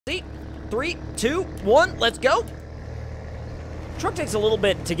See? 3, 2, 1, let's go. Truck takes a little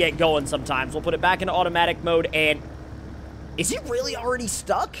bit to get going sometimes. We'll put it back into automatic mode, and is he really already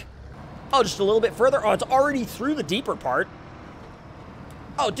stuck? Oh, just a little bit further. Oh, it's already through the deeper part.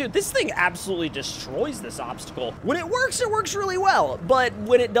 Oh, dude, this thing absolutely destroys this obstacle. When it works really well. But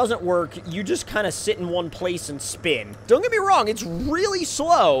when it doesn't work, you just kind of sit in one place and spin. Don't get me wrong, it's really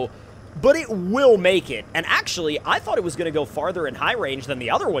slow, but it will make it. And actually, I thought it was going to go farther in high range than the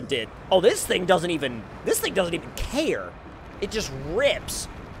other one did. Oh, this thing doesn't even care. It just rips.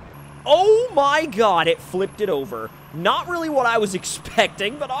 Oh my god, it flipped it over. Not really what I was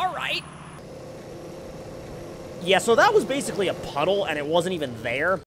expecting, but all right. Yeah, so that was basically a puddle, and it wasn't even there.